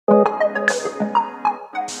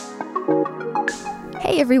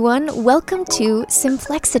Hey everyone, welcome to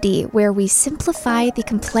Simplexity, where we simplify the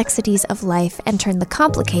complexities of life and turn the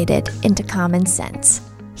complicated into common sense.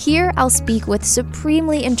 Here, I'll speak with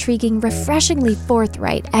supremely intriguing, refreshingly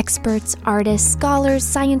forthright experts, artists, scholars,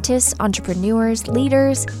 scientists, entrepreneurs,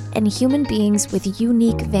 leaders, and human beings with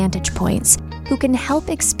unique vantage points who can help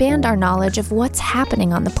expand our knowledge of what's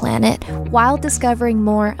happening on the planet while discovering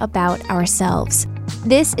more about ourselves.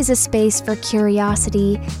 This is a space for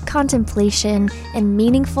curiosity, contemplation, and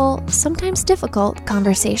meaningful, sometimes difficult,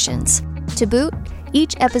 conversations. To boot,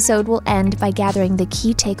 each episode will end by gathering the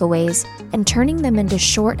key takeaways and turning them into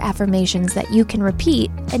short affirmations that you can repeat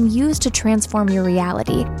and use to transform your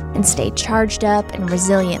reality and stay charged up and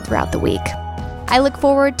resilient throughout the week. I look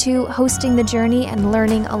forward to hosting the journey and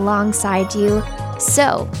learning alongside you.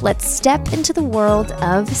 So let's step into the world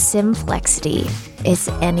of Simplexity. It's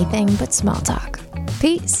anything but small talk.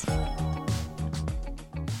 Peace.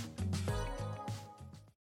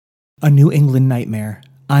 A New England Nightmare.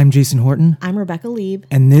 I'm Jason Horton. I'm Rebecca Lieb.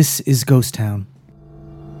 And this is Ghost Town.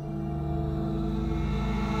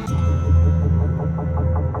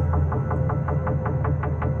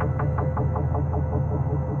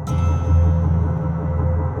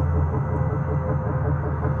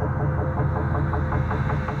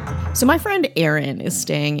 So my friend Erin is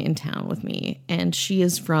staying in town with me, and she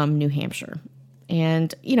is from New Hampshire.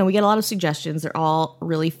 And, you know, we get a lot of suggestions. They're all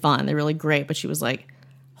really fun. They're really great. But she was like,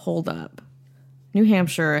 hold up. New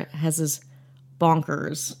Hampshire has this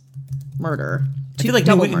bonkers murder. I feel like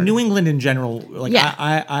New England in general, like yeah.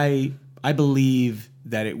 I believe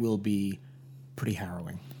that it will be pretty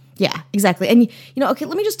harrowing. Yeah, exactly. And, you know, okay,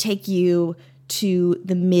 let me just take you to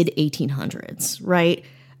the mid-1800s, right?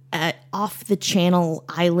 Off the Channel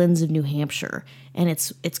Islands of New Hampshire. And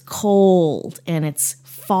it's cold and it's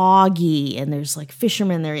foggy and there's like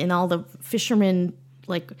fishermen there and all the fishermen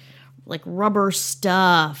like rubber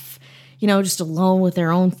stuff, you know, just alone with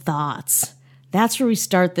their own thoughts. That's where we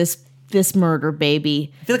start this murder,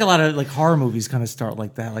 baby. I feel like a lot of like horror movies kind of start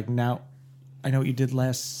like that. Like Now I Know What You Did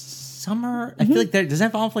Last Summer. Mm-hmm. I feel like does that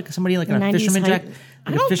involve like somebody like in a fisherman jacket,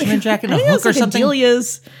 and a hook or something?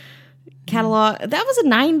 Delia's catalog. That was a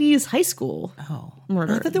 90s high school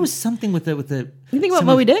murder. I thought there was something with the. You think about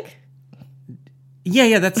Moby Dick?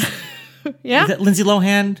 Yeah, that's. Yeah. Is that Lindsay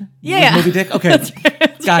Lohan? Yeah. Moby Dick? Okay.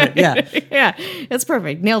 Got it. Yeah. Yeah. That's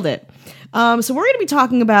perfect. Nailed it. So we're going to be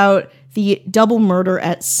talking about the double murder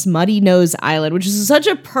at Smuttynose Island, which is such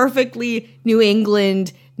a perfectly New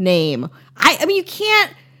England name. I mean, you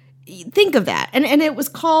can't think of that. And it was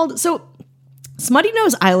called, so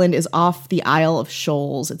Smuttynose Island is off the Isle of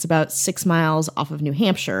Shoals. It's about 6 miles off of New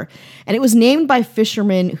Hampshire. And it was named by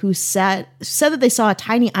fishermen who said that they saw a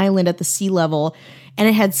tiny island at the sea level and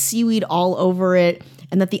it had seaweed all over it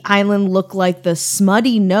and that the island looked like the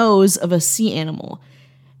smutty nose of a sea animal.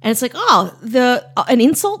 And it's like, an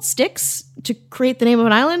insult sticks to create the name of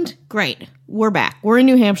an island? Great. We're back. We're in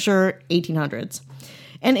New Hampshire, 1800s.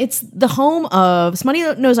 And it's the home of,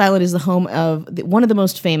 Smuttynose Island is the home of one of the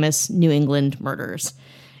most famous New England murders.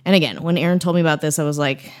 And again, when Erin told me about this, I was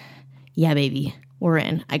like, yeah, baby, we're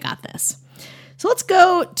in. I got this. So let's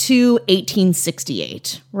go to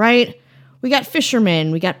 1868, right? We got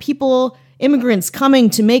fishermen, we got people, immigrants coming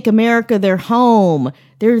to make America their home.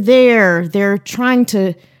 They're there. They're trying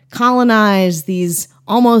to colonize these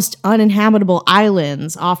almost uninhabitable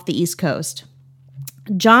islands off the East Coast.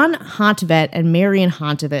 John Hontvedt and Marion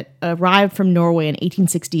Hontvedt arrived from Norway in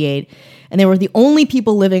 1868, and they were the only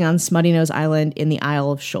people living on Smuttynose Island in the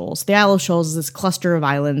Isle of Shoals. The Isle of Shoals is this cluster of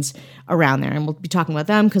islands around there, and we'll be talking about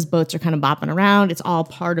them because boats are kind of bopping around. It's all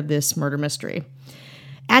part of this murder mystery.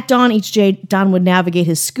 At dawn each day, Don would navigate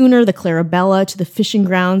his schooner, the Clarabella, to the fishing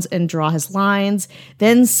grounds and draw his lines,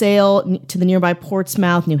 then sail to the nearby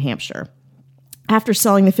Portsmouth, New Hampshire. After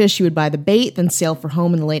selling the fish, he would buy the bait, then sail for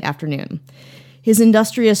home in the late afternoon. His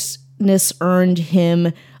industriousness earned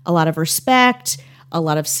him a lot of respect, a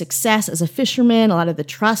lot of success as a fisherman, a lot of the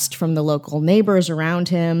trust from the local neighbors around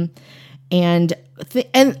him. And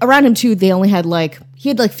around him, too, he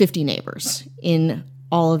had 50 neighbors in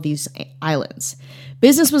all of these islands.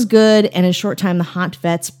 Business was good, and in a short time, the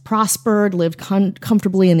Hontvedts prospered, lived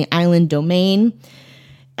comfortably in the island domain.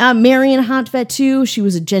 Marion Hontvedt, too, she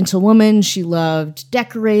was a gentle woman. She loved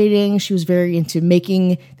decorating. She was very into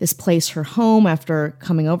making this place her home after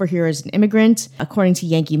coming over here as an immigrant. According to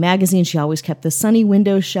Yankee Magazine, she always kept the sunny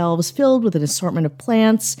window shelves filled with an assortment of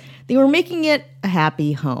plants. They were making it a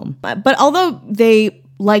happy home. But although they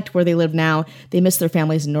liked where they live now, they missed their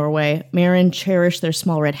families in Norway. Marion cherished their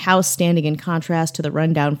small red house, standing in contrast to the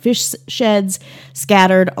rundown fish sheds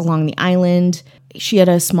scattered along the island. She had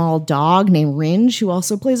a small dog named Ringe, who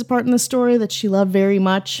also plays a part in the story that she loved very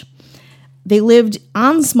much. They lived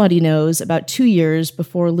on Smuttynose about 2 years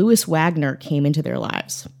before Louis Wagner came into their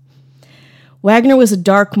lives. Wagner was a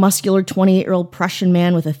dark, muscular 28-year-old Prussian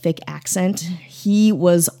man with a thick accent. He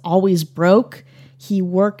was always broke. He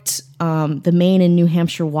worked the Maine and New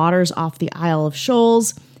Hampshire waters off the Isle of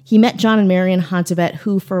Shoals. He met John and Marion Hontevet,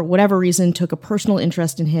 who, for whatever reason, took a personal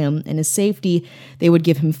interest in him and his safety. They would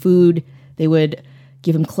give him food. They would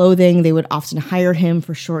give him clothing. They would often hire him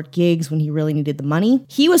for short gigs when he really needed the money.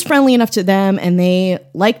 He was friendly enough to them, and they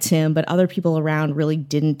liked him, but other people around really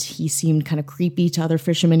didn't. He seemed kind of creepy to other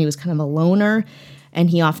fishermen. He was kind of a loner, and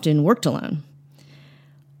he often worked alone.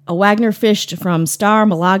 Wagner fished from Star,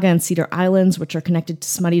 Malaga, and Cedar Islands, which are connected to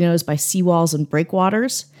Smuttynose by seawalls and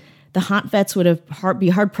breakwaters. The Hontvets would be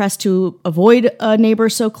hard-pressed to avoid a neighbor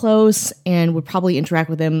so close and would probably interact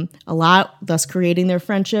with him a lot, thus creating their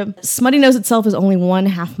friendship. Smuttynose itself is only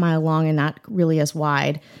 1/2 mile long and not really as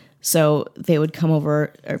wide, so they would come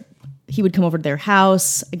over, or he would come over to their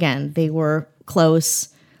house. Again, they were close,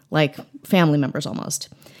 like family members almost.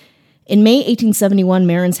 In May 1871,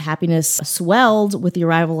 Marin's happiness swelled with the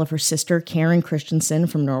arrival of her sister, Karen Christensen,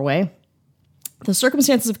 from Norway. The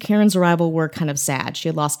circumstances of Karen's arrival were kind of sad. She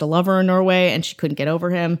had lost a lover in Norway, and she couldn't get over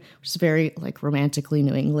him, which is very, romantically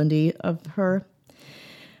New England-y of her.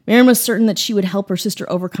 Marin was certain that she would help her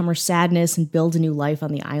sister overcome her sadness and build a new life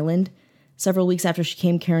on the island. Several weeks after she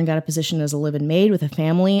came, Karen got a position as a live-in maid with a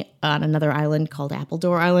family on another island called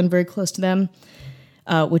Appledore Island, very close to them,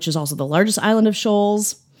 which is also the largest island of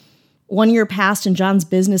Shoals. 1 year passed, and John's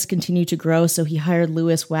business continued to grow, so he hired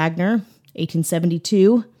Louis Wagner,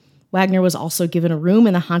 1872. Wagner was also given a room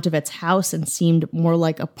in the Hontevet's house and seemed more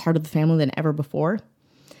like a part of the family than ever before.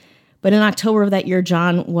 But in October of that year,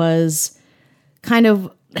 John was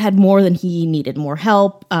had more than he needed, more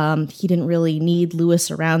help. He didn't really need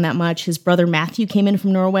Louis around that much. His brother Matthew came in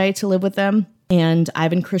from Norway to live with them, and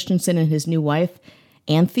Ivan Christensen and his new wife,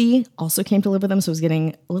 Anthe, also came to live with them, so it was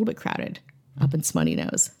getting a little bit crowded up in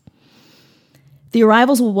Smuttynose. The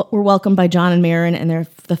arrivals were welcomed by John and Marin, and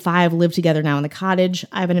the five lived together now in the cottage.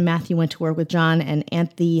 Ivan and Matthew went to work with John, and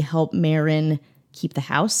Anthe helped Marin keep the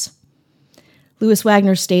house. Louis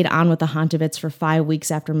Wagner stayed on with the Hontevets for 5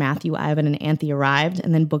 weeks after Matthew, Ivan, and Anthe arrived,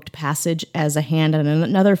 and then booked passage as a hand on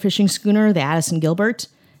another fishing schooner, the Addison Gilbert,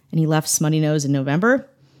 and he left Smuttynose in November.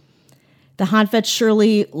 The Hontvets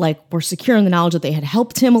surely were secure in the knowledge that they had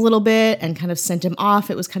helped him a little bit and kind of sent him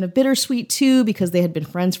off. It was kind of bittersweet too, because they had been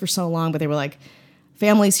friends for so long, but they were like,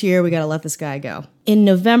 family's here, we got to let this guy go. In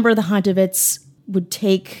November, the Hontevets would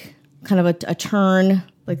take kind of a turn,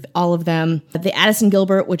 all of them. The Addison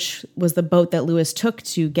Gilbert, which was the boat that Louis took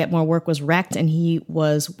to get more work, was wrecked, and he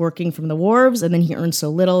was working from the wharves, and then he earned so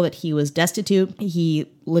little that he was destitute. He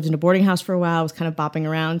lived in a boarding house for a while, was kind of bopping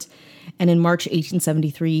around, and in March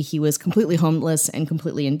 1873, he was completely homeless and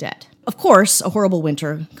completely in debt. Of course, a horrible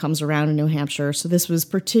winter comes around in New Hampshire, so this was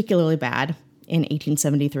particularly bad in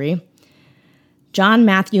 1873. John,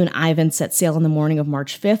 Matthew, and Ivan set sail on the morning of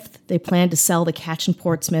March 5th. They planned to sell the catch in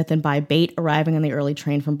Portsmouth and buy bait, arriving on the early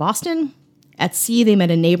train from Boston. At sea, they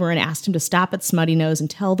met a neighbor and asked him to stop at Smuttynose and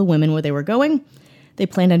tell the women where they were going. They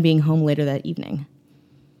planned on being home later that evening.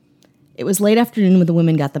 It was late afternoon when the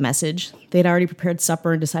women got the message. They'd already prepared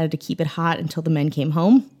supper and decided to keep it hot until the men came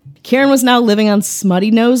home. Karen was now living on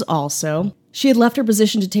Smuttynose also. She had left her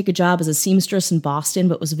position to take a job as a seamstress in Boston,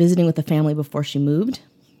 but was visiting with the family before she moved.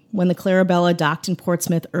 When the Clarabella docked in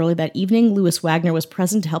Portsmouth early that evening, Louis Wagner was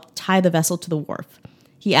present to help tie the vessel to the wharf.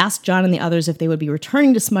 He asked John and the others if they would be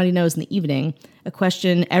returning to Smuttynose in the evening, a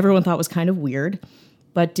question everyone thought was kind of weird,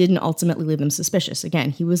 but didn't ultimately leave them suspicious.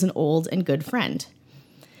 Again, he was an old and good friend.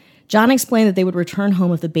 John explained that they would return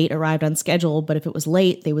home if the bait arrived on schedule, but if it was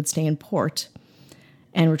late, they would stay in port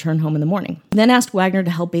and return home in the morning. Then asked Wagner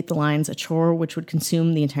to help bait the lines, a chore which would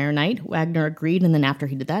consume the entire night. Wagner agreed, and then after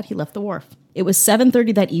he did that, he left the wharf. It was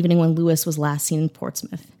 7:30 that evening when Louis was last seen in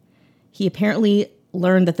Portsmouth. He apparently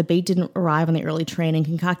learned that the bait didn't arrive on the early train and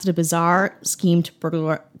concocted a bizarre scheme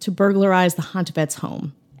to burglarize the Hontevets'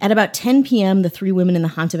 home. At about 10 p.m., the three women in the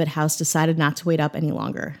Hontevet house decided not to wait up any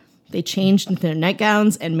longer. They changed into their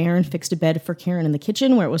nightgowns, and Marin fixed a bed for Karen in the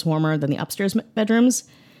kitchen, where it was warmer than the upstairs bedrooms.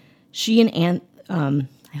 She and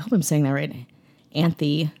I hope I'm saying that right,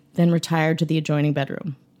 Anthe, then retired to the adjoining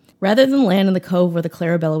bedroom. Rather than land in the cove where the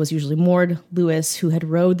Clarabella was usually moored, Louis, who had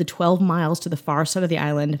rowed the 12 miles to the far side of the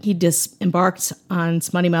island, he disembarked on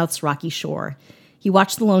Smuttymouth's rocky shore. He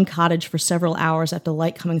watched the lone cottage for several hours after the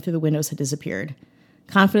light coming through the windows had disappeared.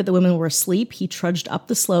 Confident the women were asleep, he trudged up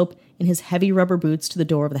the slope in his heavy rubber boots to the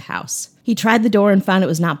door of the house. He tried the door and found it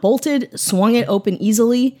was not bolted, swung it open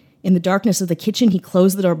easily. In the darkness of the kitchen, he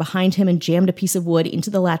closed the door behind him and jammed a piece of wood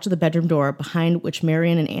into the latch of the bedroom door behind which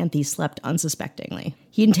Marion and Anthe slept unsuspectingly.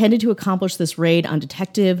 He intended to accomplish this raid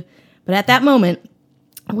undetected, but at that moment,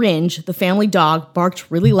 Ringe, the family dog,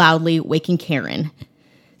 barked really loudly, waking Karen.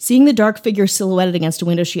 Seeing the dark figure silhouetted against a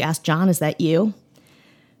window, she asked, "John, is that you?"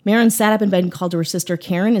 Marion sat up in bed and called to her sister,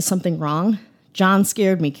 "Karen, is something wrong?" "John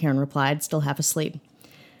scared me," Karen replied, still half asleep.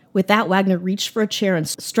 With that, Wagner reached for a chair and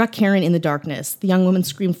struck Karen in the darkness. The young woman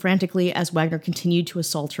screamed frantically as Wagner continued to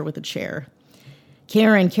assault her with a chair.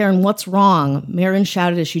 Karen, what's wrong?" Marion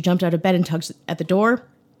shouted as she jumped out of bed and tugged at the door.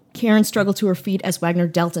 Karen struggled to her feet as Wagner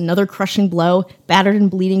dealt another crushing blow. Battered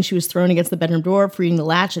and bleeding, she was thrown against the bedroom door, freeing the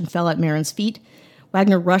latch, and fell at Marion's feet.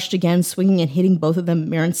 Wagner rushed again, swinging and hitting both of them.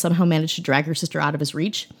 Marion somehow managed to drag her sister out of his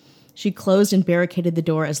reach. She closed and barricaded the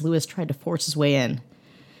door as Louis tried to force his way in.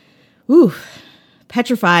 Ooh.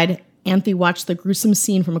 Petrified, Anthe watched the gruesome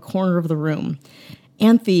scene from a corner of the room.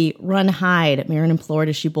 "Anthe, run, hide," Marion implored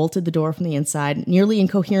as she bolted the door from the inside. Nearly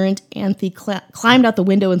incoherent, Anthe climbed out the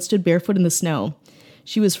window and stood barefoot in the snow.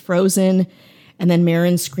 She was frozen, and then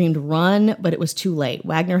Marion screamed, "Run," but it was too late.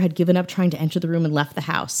 Wagner had given up trying to enter the room and left the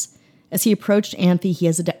house. As he approached Anthe,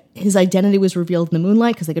 his identity was revealed in the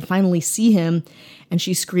moonlight because they could finally see him, and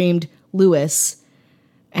she screamed, "Louis,"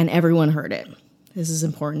 and everyone heard it. This is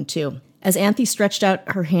important, too. As Anthe stretched out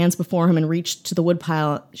her hands before him and reached to the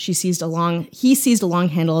woodpile, he seized a long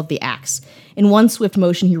handle of the axe. In one swift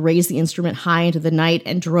motion, he raised the instrument high into the night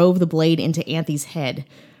and drove the blade into Anthe's head.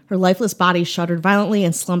 Her lifeless body shuddered violently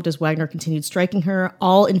and slumped as Wagner continued striking her,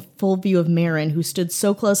 all in full view of Marion, who stood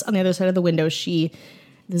so close on the other side of the window she,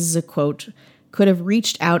 this is a quote, could have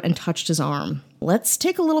reached out and touched his arm. Let's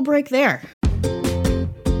take a little break there.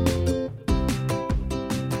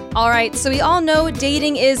 All right, so we all know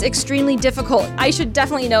dating is extremely difficult. I should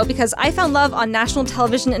definitely know because I found love on national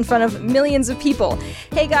television in front of millions of people.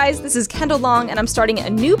 Hey guys, this is Kendall Long, and I'm starting a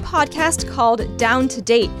new podcast called Down to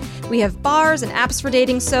Date. We have bars and apps for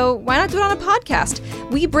dating, so why not do it on a podcast?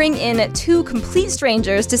 We bring in two complete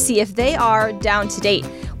strangers to see if they are down to date.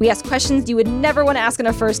 We ask questions you would never want to ask on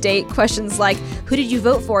a first date. Questions like, who did you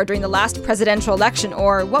vote for during the last presidential election?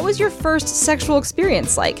 Or what was your first sexual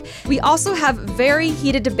experience like? We also have very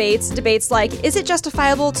heated debates like, is it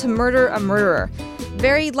justifiable to murder a murderer?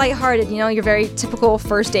 Very lighthearted, your very typical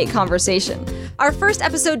first date conversation. Our first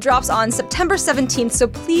episode drops on September 17th, so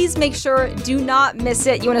please make sure, do not miss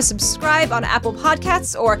it. You want to subscribe on Apple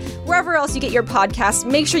Podcasts or wherever else you get your podcasts.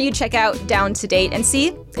 Make sure you check out Down to Date and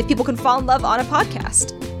see if people can fall in love on a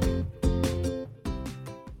podcast.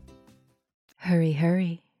 Hurry,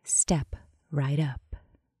 hurry, step right up.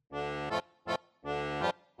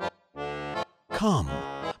 Come,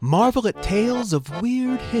 marvel at tales of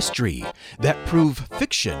weird history that prove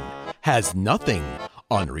fiction has nothing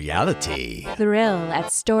on reality. Thrill at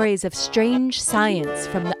stories of strange science,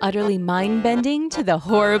 from the utterly mind-bending to the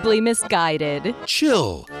horribly misguided.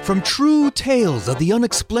 Chill from true tales of the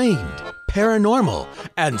unexplained, paranormal,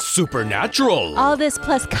 and supernatural. All this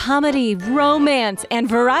plus comedy, romance, and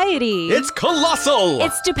variety. It's colossal!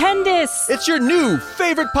 It's stupendous! It's your new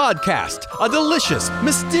favorite podcast, a delicious,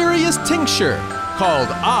 mysterious tincture called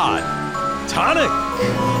Odd Tonic.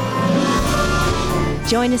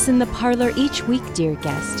 Join us in the parlor each week, dear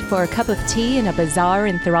guest, for a cup of tea and a bizarre,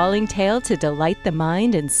 enthralling tale to delight the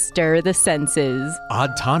mind and stir the senses.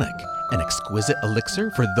 Odd Tonic, an exquisite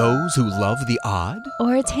elixir for those who love the odd?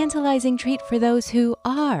 Or a tantalizing treat for those who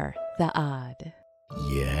are the odd.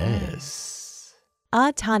 Yes.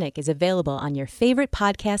 Odd Tonic is available on your favorite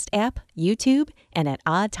podcast app, YouTube, and at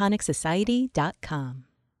oddtonicsociety.com.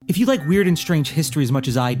 If you like weird and strange history as much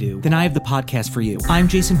as I do, then I have the podcast for you. I'm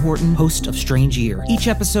Jason Horton, host of Strange Year. Each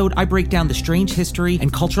episode, I break down the strange history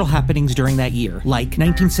and cultural happenings during that year, like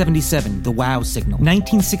 1977, the Wow Signal,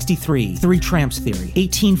 1963, Three Tramps Theory,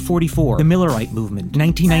 1844, the Millerite Movement,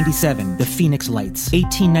 1997, the Phoenix Lights,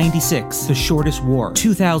 1896, the Shortest War,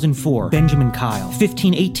 2004, Benjamin Kyle,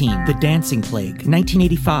 1518, the Dancing Plague,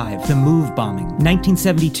 1985, the Move Bombing,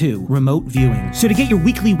 1972, remote viewing. So to get your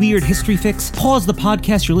weekly weird history fix, pause the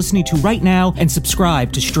podcast you're listening to right now and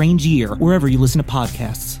subscribe to Strange Year wherever you listen to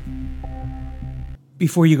podcasts.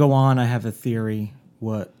 Before you go on, I have a theory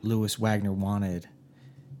what Louis Wagner wanted.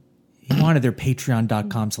 He wanted their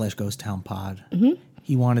patreon.com/ghosttownpod. Mm-hmm.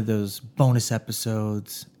 He wanted those bonus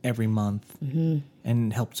episodes every month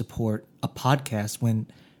and help support a podcast when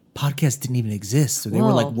podcasts didn't even exist. So they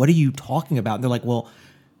were like, what are you talking about? And they're like, well,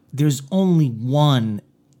 there's only one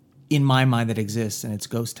in my mind that exists, and it's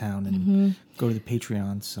Ghost Town, and go to the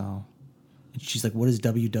Patreon. So and she's like, what is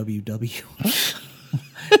www?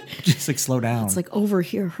 Just like, slow down. It's like over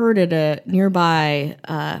here, heard at a nearby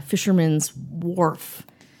fisherman's wharf.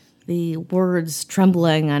 the words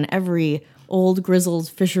trembling on every old grizzled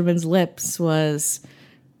fisherman's lips was,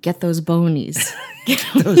 "Get those bonies." Get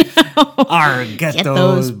those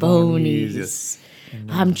bonies. Yes.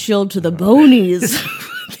 I'm chilled to the bonies.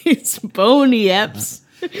 These bony eps.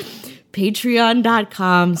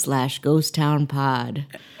 Patreon.com/GhostTownPod.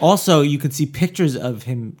 Also, you can see pictures of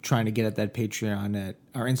him trying to get at that Patreon at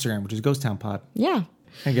our Instagram, which is Ghost Town Pod. Yeah.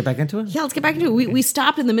 Can I get back into it? Yeah, let's get back into it. We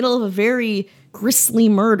stopped in the middle of a very grisly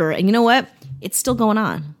murder, and you know what? It's still going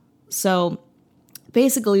on. So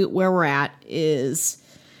basically where we're at is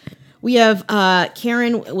we have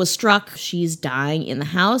Karen was struck. She's dying in the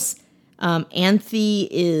house.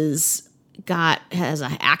 Anthe has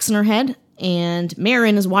an axe in her head, and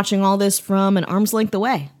Marin is watching all this from an arm's length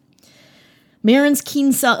away. Marin's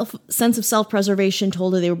keen sense of self-preservation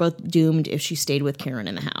told her they were both doomed if she stayed with Karen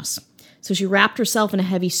in the house. So she wrapped herself in a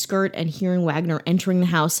heavy skirt, and hearing Wagner entering the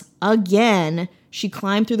house again, she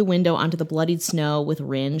climbed through the window onto the bloodied snow with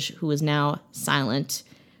Ringe, who was now silent,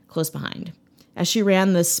 close behind. As she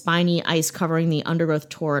ran, the spiny ice covering the undergrowth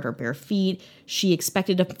tore at her bare feet. She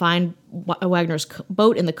expected to find Wagner's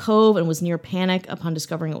boat in the cove and was near panic upon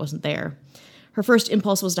discovering it wasn't there. Her first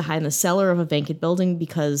impulse was to hide in the cellar of a vacant building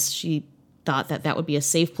because she thought that would be a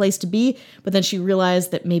safe place to be, but then she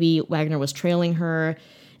realized that maybe Wagner was trailing her.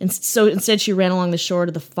 And so instead she ran along the shore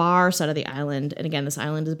to the far side of the island. And again, this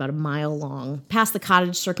island is about a mile long. Past the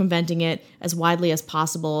cottage, circumventing it as widely as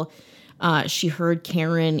possible, she heard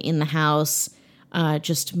Karen in the house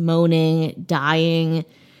just moaning, dying.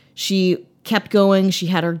 She kept going. She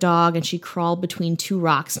had her dog, and she crawled between two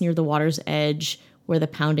rocks near the water's edge where the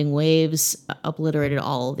pounding waves obliterated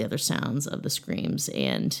all the other sounds of the screams.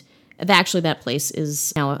 And actually, that place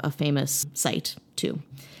is now a famous site, too.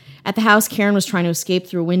 At the house, Karen was trying to escape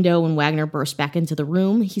through a window when Wagner burst back into the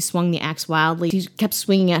room. He swung the axe wildly. He kept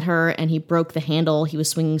swinging at her, and he broke the handle. He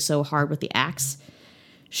was swinging so hard with the axe.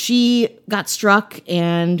 She got struck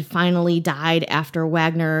and finally died after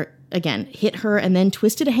Wagner, again, hit her and then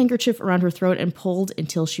twisted a handkerchief around her throat and pulled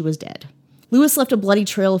until she was dead. Lewis left a bloody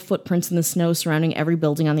trail of footprints in the snow surrounding every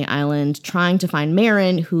building on the island, trying to find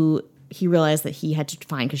Marin, who he realized that he had to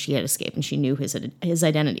find because she had escaped and she knew his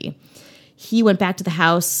identity. He went back to the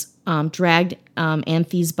house, dragged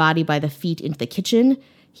Anthe's body by the feet into the kitchen.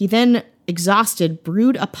 He then, exhausted,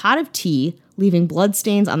 brewed a pot of tea, leaving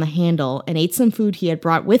bloodstains on the handle, and ate some food he had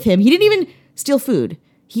brought with him. He didn't even steal food.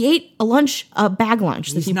 He ate a bag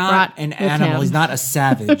lunch that he brought with him. He's not an animal. He's not a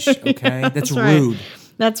savage, okay? That's right. rude.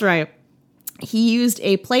 That's right. He used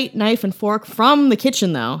a plate, knife, and fork from the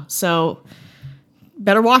kitchen, though, so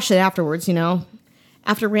better wash it afterwards, you know.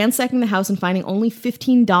 After ransacking the house and finding only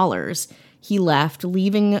 $15, he left,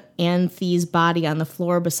 leaving Anthe's body on the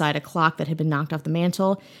floor beside a clock that had been knocked off the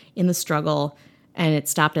mantle in the struggle, and it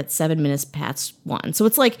stopped at 7 minutes past 1. So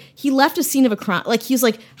it's like he left a scene of a crime. Like, he's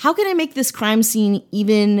like, how can I make this crime scene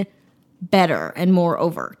even better and more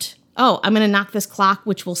overt? Oh, I'm going to knock this clock,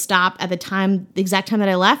 which will stop at the exact time that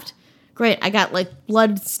I left. Great. I got like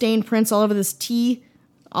blood-stained prints all over this tea,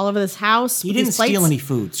 all over this house. He didn't steal any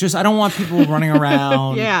food. It's just, I don't want people running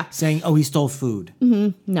around saying, oh, he stole food.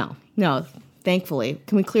 Mm-hmm. No, thankfully.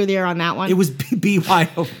 Can we clear the air on that one? It was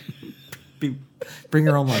BYO. Bring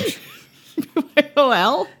your own lunch.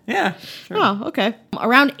 Well, yeah. Sure. Oh, okay.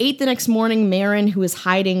 Around 8 the next morning, Marin, who was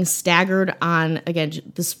hiding, staggered on, again,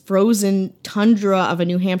 this frozen tundra of a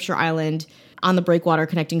New Hampshire island on the breakwater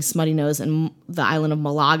connecting Smuttynose and the island of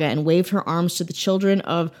Malaga, and waved her arms to the children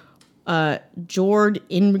of Jord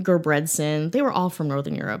Ingerbredsen. They were all from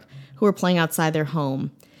Northern Europe, who were playing outside their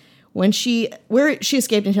home. Where she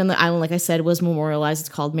escaped into the island, like I said, was memorialized. It's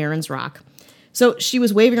called Marin's Rock. So she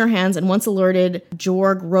was waving her hands, and once alerted,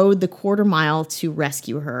 Jorg rode the quarter mile to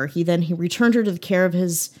rescue her. He returned her to the care of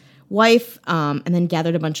his wife, and then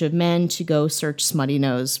gathered a bunch of men to go search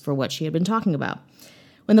Smuttynose for what she had been talking about.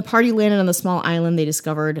 When the party landed on the small island, they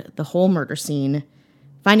discovered the whole murder scene.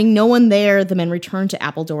 Finding no one there, the men returned to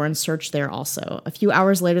Appledore and searched there also. A few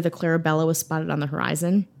hours later, the Clarabella was spotted on the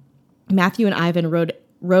horizon. Matthew and Ivan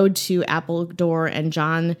rowed to Appledore, and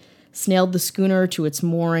John snailed the schooner to its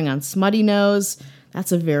mooring on Smuttynose.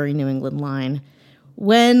 That's a very New England line.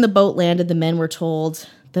 When the boat landed, the men were told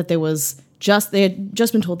that they had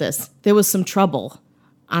just been told this. There was some trouble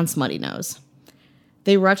on Smuttynose.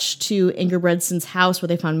 They rushed to Ingerbredsen's house, where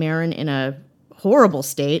they found Marin in a horrible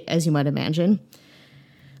state, as you might imagine.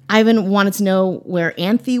 Ivan wanted to know where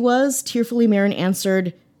Anthe was. Tearfully, Marin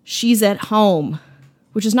answered, "She's at home,"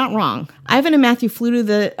 which is not wrong. Ivan and Matthew flew to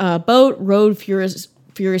the boat, rowed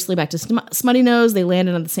furiously back to Smuttynose. They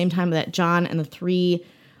landed at the same time that John and the three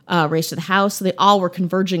raced to the house. So they all were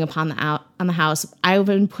converging on the house.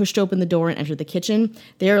 Ivan pushed open the door and entered the kitchen.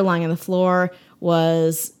 There, lying on the floor,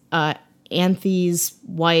 was Anthony's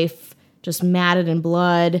wife, just matted in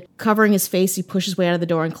blood. Covering his face, he pushed his way out of the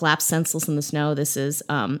door and collapsed senseless in the snow. This is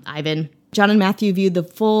Ivan. John and Matthew viewed the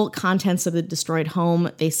full contents of the destroyed home.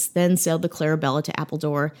 They then sailed the Clarabella to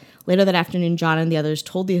Appledore. Later that afternoon, John and the others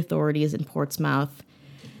told the authorities in Portsmouth.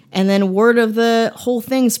 And then word of the whole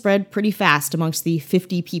thing spread pretty fast amongst the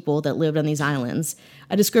 50 people that lived on these islands.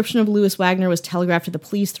 A description of Louis Wagner was telegraphed to the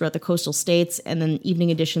police throughout the coastal states, and then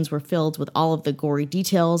evening editions were filled with all of the gory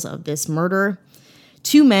details of this murder.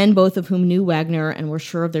 2 men, both of whom knew Wagner and were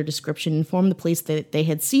sure of their description, informed the police that they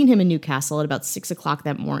had seen him in Newcastle at about 6 o'clock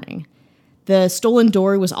that morning. The stolen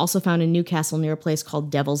dory was also found in Newcastle near a place called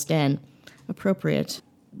Devil's Den. Appropriate.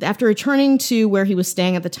 After returning to where he was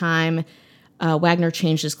staying at the time, Wagner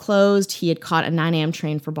changed his clothes. He had caught a 9 a.m.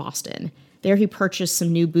 train for Boston. There he purchased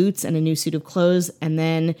some new boots and a new suit of clothes, and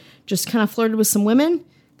then just kind of flirted with some women.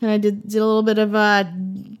 Kind of did a little bit of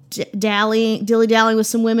dilly-dallying with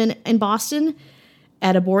some women in Boston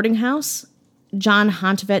at a boarding house. John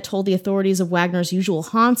Hontevet told the authorities of Wagner's usual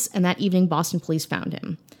haunts, and that evening Boston police found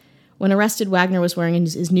him. When arrested, Wagner was wearing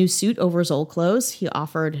his new suit over his old clothes. He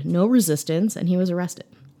offered no resistance, and he was arrested.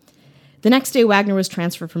 The next day, Wagner was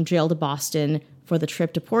transferred from jail to Boston for the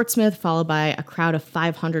trip to Portsmouth, followed by a crowd of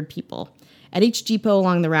 500 people. At each depot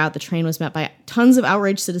along the route, the train was met by tons of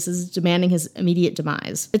outraged citizens demanding his immediate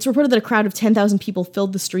demise. It's reported that a crowd of 10,000 people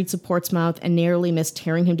filled the streets of Portsmouth and narrowly missed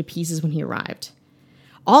tearing him to pieces when he arrived.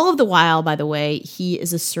 All of the while, by the way, he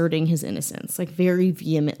is asserting his innocence, like very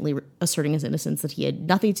vehemently asserting his innocence, that he had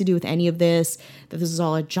nothing to do with any of this, that this is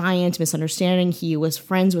all a giant misunderstanding. He was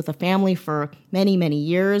friends with the family for many, many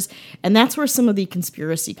years, and that's where some of the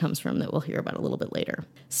conspiracy comes from that we'll hear about a little bit later.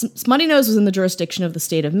 Smuttynose was in the jurisdiction of the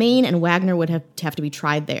state of Maine, and Wagner would have to be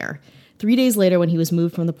tried there. 3 days later, when he was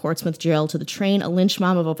moved from the Portsmouth jail to the train, a lynch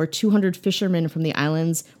mob of over 200 fishermen from the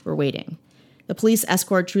islands were waiting. The police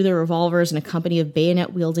escort drew their revolvers, and a company of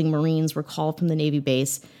bayonet-wielding Marines were called from the Navy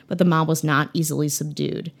base, but the mob was not easily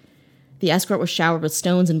subdued. The escort was showered with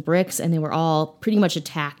stones and bricks, and they were all pretty much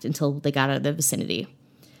attacked until they got out of the vicinity.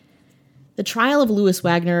 The trial of Louis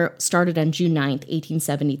Wagner started on June 9th,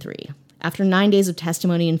 1873. After 9 days of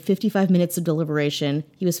testimony and 55 minutes of deliberation,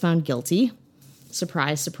 he was found guilty.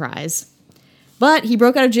 Surprise, surprise. But he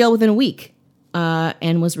broke out of jail within a week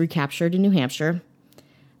and was recaptured in New Hampshire.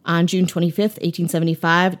 On June 25th,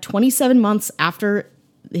 1875, 27 months after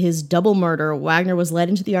his double murder, Wagner was led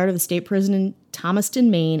into the yard of the state prison in Thomaston,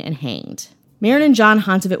 Maine, and hanged. Maren and John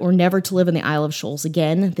Hontevet were never to live in the Isle of Shoals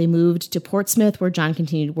again. They moved to Portsmouth, where John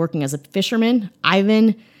continued working as a fisherman.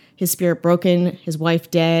 Ivan, his spirit broken, his wife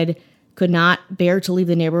dead, could not bear to leave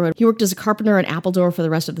the neighborhood. He worked as a carpenter in Appledore for the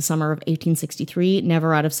rest of the summer of 1863,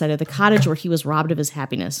 never out of sight of the cottage where he was robbed of his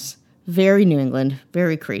happiness. Very New England,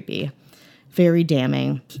 very creepy. Very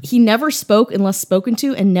damning. He never spoke unless spoken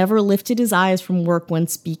to and never lifted his eyes from work when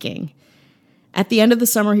speaking. At the end of the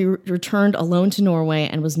summer, he returned alone to Norway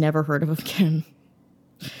and was never heard of again.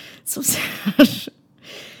 So sad.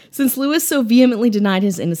 Since Louis so vehemently denied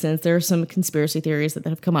his innocence, there are some conspiracy theories that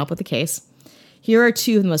have come up with the case. Here are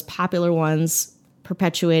 2 of the most popular ones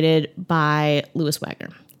perpetuated by Louis Wagner.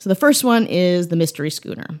 So the first one is the mystery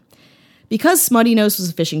schooner. Because Smuttynose was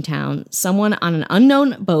a fishing town, someone on an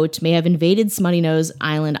unknown boat may have invaded Smuttynose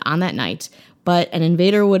Island on that night, but an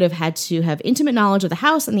invader would have had to have intimate knowledge of the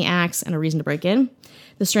house and the axe and a reason to break in.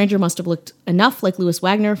 The stranger must have looked enough like Louis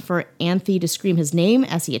Wagner for Anthe to scream his name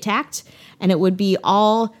as he attacked, and it would be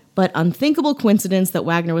all but unthinkable coincidence that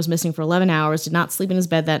Wagner was missing for 11 hours, did not sleep in his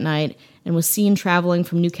bed that night, and was seen traveling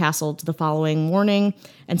from Newcastle to the following morning,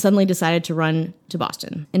 and suddenly decided to run to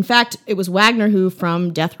Boston. In fact, it was Wagner who,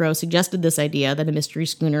 from death row, suggested this idea that a mystery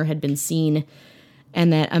schooner had been seen,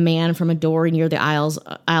 and that a man from a dory near the Isle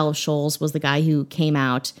of Shoals was the guy who came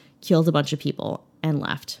out, killed a bunch of people, and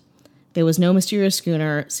left. There was no mysterious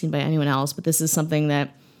schooner seen by anyone else, but this is something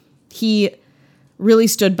that he really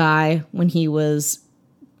stood by when he was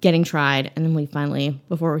getting tried, and then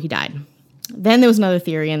before he died. Then there was another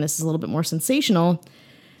theory, and this is a little bit more sensational,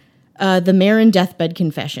 the Marin deathbed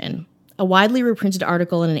confession. A widely reprinted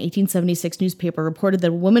article in an 1876 newspaper reported that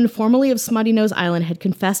a woman formerly of Smuttynose Island had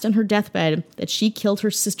confessed on her deathbed that she killed her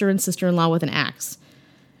sister and sister-in-law with an axe.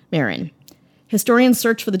 Marin. Historians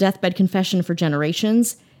searched for the deathbed confession for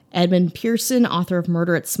generations. Edmund Pearson, author of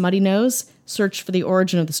Murder at Smuttynose, searched for the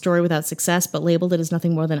origin of the story without success, but labeled it as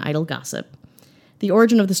nothing more than idle gossip. The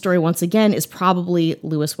origin of the story, once again, is probably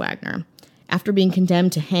Louis Wagner. After being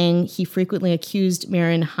condemned to hang, he frequently accused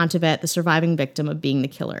Maren Hontevet, the surviving victim, of being the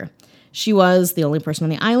killer. She was the only person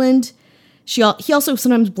on the island. He also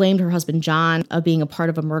sometimes blamed her husband, John, of being a part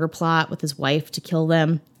of a murder plot with his wife to kill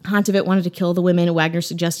them. Hontovit wanted to kill the women, Wagner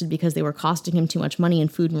suggested, because they were costing him too much money in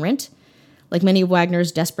food and rent. Like many of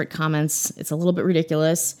Wagner's desperate comments, it's a little bit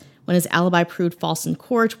ridiculous. When his alibi proved false in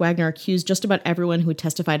court, Wagner accused just about everyone who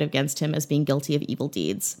testified against him as being guilty of evil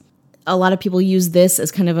deeds. A lot of people use this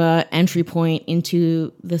as kind of an entry point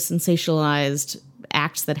into the sensationalized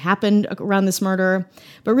acts that happened around this murder.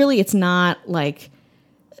 But really, it's not like...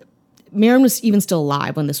 Marin was even still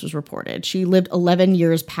alive when this was reported. She lived 11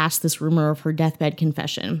 years past this rumor of her deathbed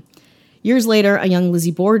confession. Years later, a young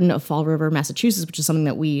Lizzie Borden of Fall River, Massachusetts, which is something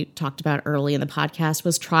that we talked about early in the podcast,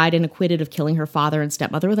 was tried and acquitted of killing her father and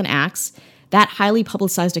stepmother with an axe. That highly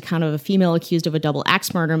publicized account of a female accused of a double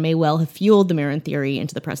axe murder may well have fueled the Marin theory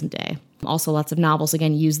into the present day. Also, lots of novels,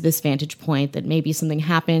 again, use this vantage point that maybe something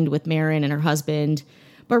happened with Marin and her husband,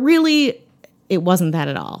 but really, it wasn't that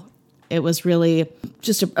at all. It was really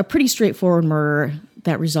just a pretty straightforward murder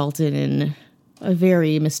that resulted in a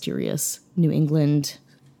very mysterious New England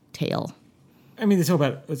tale. I mean, they talk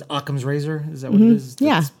about, was Occam's razor? Is that what it is?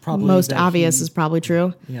 Yeah, most obvious is probably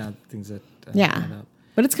true. Yeah, things that... Yeah,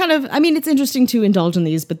 but it's kind of, I mean, it's interesting to indulge in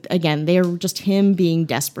these, but again, they're just him being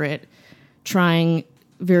desperate, trying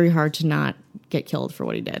very hard to not get killed for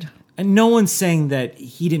what he did. And no one's saying that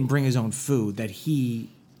he didn't bring his own food, that he...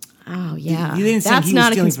 Oh, yeah. That's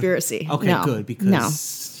not a conspiracy. Okay, no. good,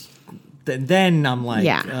 because then I'm like,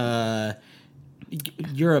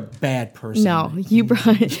 you're a bad person. No, you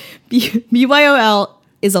brought BYOL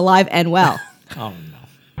is alive and well. Oh, no.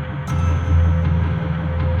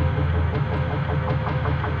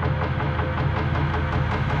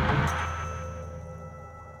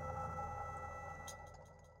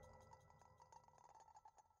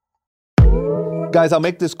 Guys, I'll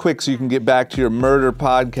make this quick so you can get back to your murder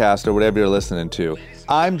podcast or whatever you're listening to.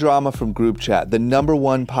 I'm Drama from Group Chat, the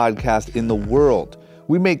 #1 podcast in the world.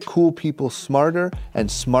 We make cool people smarter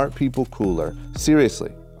and smart people cooler.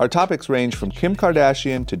 Seriously. Our topics range from Kim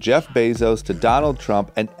Kardashian to Jeff Bezos to Donald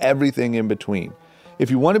Trump and everything in between.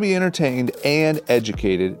 If you want to be entertained and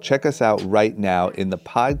educated, check us out right now in the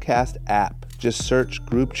podcast app. Just search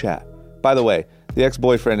Group Chat. By the way, the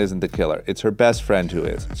ex-boyfriend isn't the killer. It's her best friend who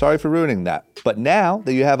is. Sorry for ruining that. But now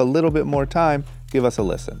that you have a little bit more time, give us a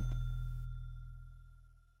listen.